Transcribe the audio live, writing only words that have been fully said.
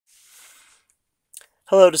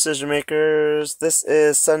Hello, decision makers. This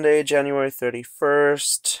is Sunday, January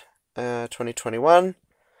 31st, 2021.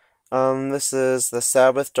 This is the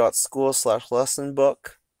Sabbath.school/lesson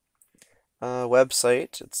book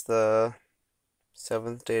website. It's the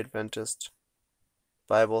Seventh-day Adventist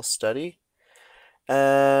Bible study.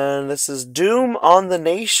 And this is Doom on the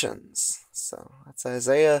Nations. So that's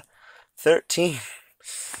Isaiah 13.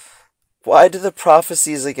 Why do the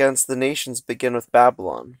prophecies against the nations begin with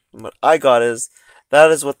Babylon? And what I got is, that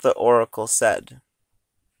is what the oracle said.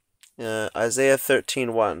 Isaiah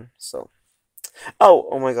 13:1. So,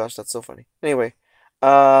 oh my gosh, that's so funny. Anyway,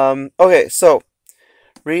 okay, so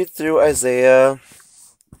read through Isaiah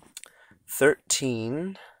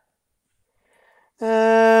 13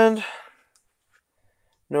 and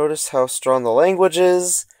notice how strong the language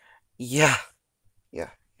is. Yeah,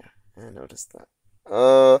 I noticed that.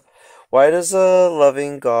 Why does a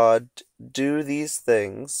loving God do these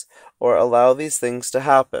things or allow these things to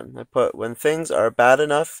happen? I put, when things are bad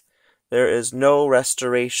enough, there is no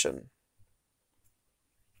restoration.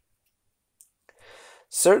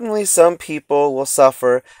 Certainly some people will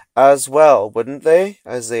suffer as well, wouldn't they?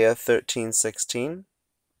 Isaiah 13:16.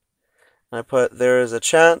 I put, there is a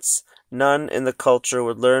chance none in the culture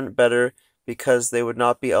would learn better because they would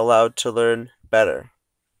not be allowed to learn better.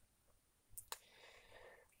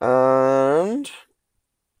 And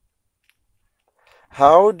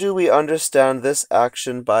how do we understand this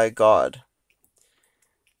action by God?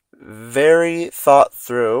 Very thought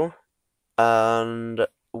through, and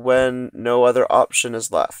when no other option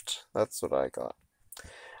is left. That's what I got.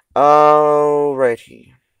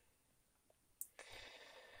 Alrighty.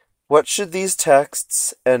 What should these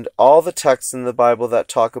texts and all the texts in the Bible that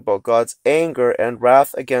talk about God's anger and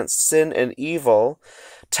wrath against sin and evil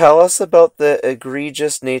tell us about the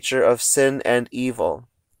egregious nature of sin and evil?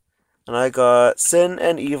 And I got, sin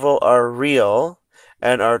and evil are real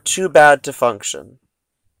and are too bad to function.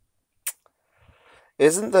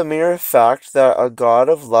 Isn't the mere fact that a God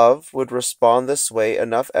of love would respond this way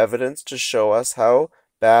enough evidence to show us how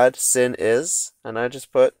bad sin is? And I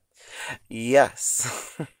just put,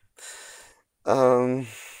 yes.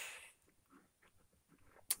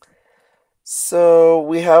 So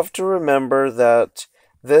we have to remember that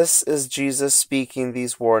this is Jesus speaking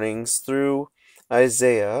these warnings through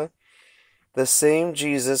Isaiah, the same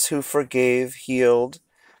Jesus who forgave, healed,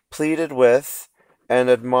 pleaded with, and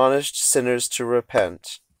admonished sinners to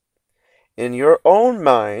repent. In your own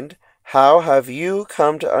mind, how have you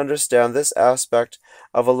come to understand this aspect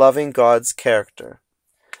of a loving God's character?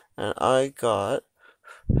 And I got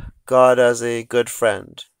God as a good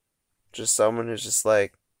friend. Just someone who's just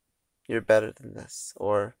like, you're better than this,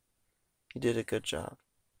 or you did a good job,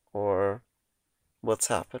 or what's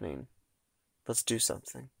happening? Let's do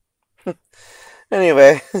something.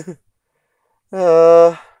 Anyway,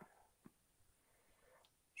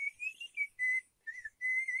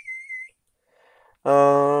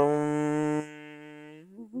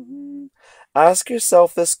 ask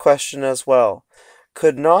yourself this question as well.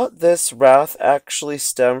 Could not this wrath actually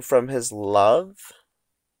stem from his love?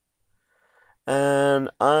 And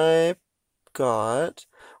I got,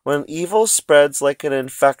 when evil spreads like an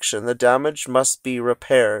infection, the damage must be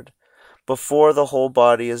repaired before the whole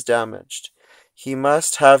body is damaged. He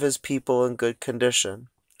must have his people in good condition.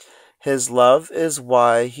 His love is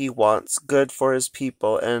why he wants good for his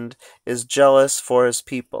people and is jealous for his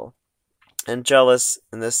people. And jealous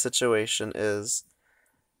in this situation is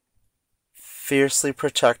fiercely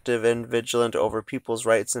protective and vigilant over people's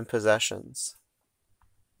rights and possessions.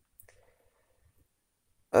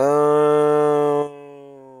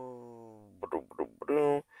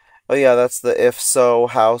 Oh yeah, that's the if so,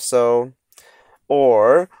 how so.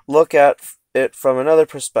 Or look at it from another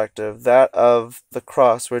perspective, that of the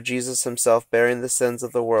cross, where Jesus himself, bearing the sins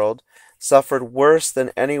of the world, suffered worse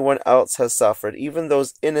than anyone else has suffered, even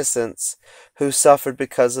those innocents who suffered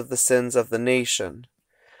because of the sins of the nation.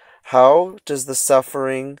 How does the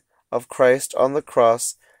suffering of Christ on the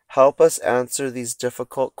cross help us answer these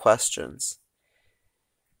difficult questions?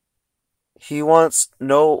 We want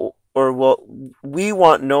no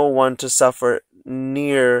one to suffer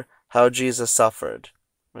near how Jesus suffered,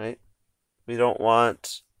 right? We don't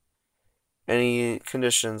want any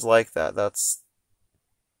conditions like that. That's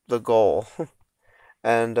the goal.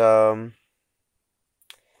 And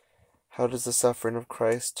how does the suffering of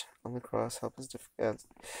Christ on the cross help us different?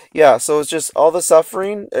 Yeah, so it's just all the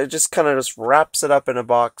suffering, it just kind of just wraps it up in a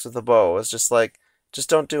box with a bow. It's just like, just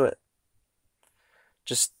don't do it.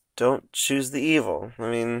 Just don't choose the evil. I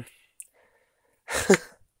mean,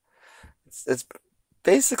 it's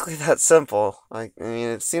basically that simple. I mean,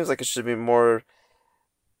 it seems like it should be more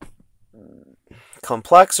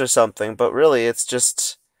complex or something, but really it's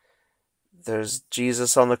just there's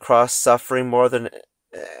Jesus on the cross suffering more than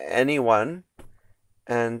anyone,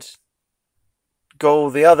 and go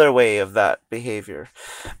the other way of that behavior.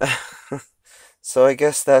 So I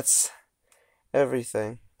guess that's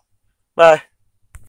everything. Bye.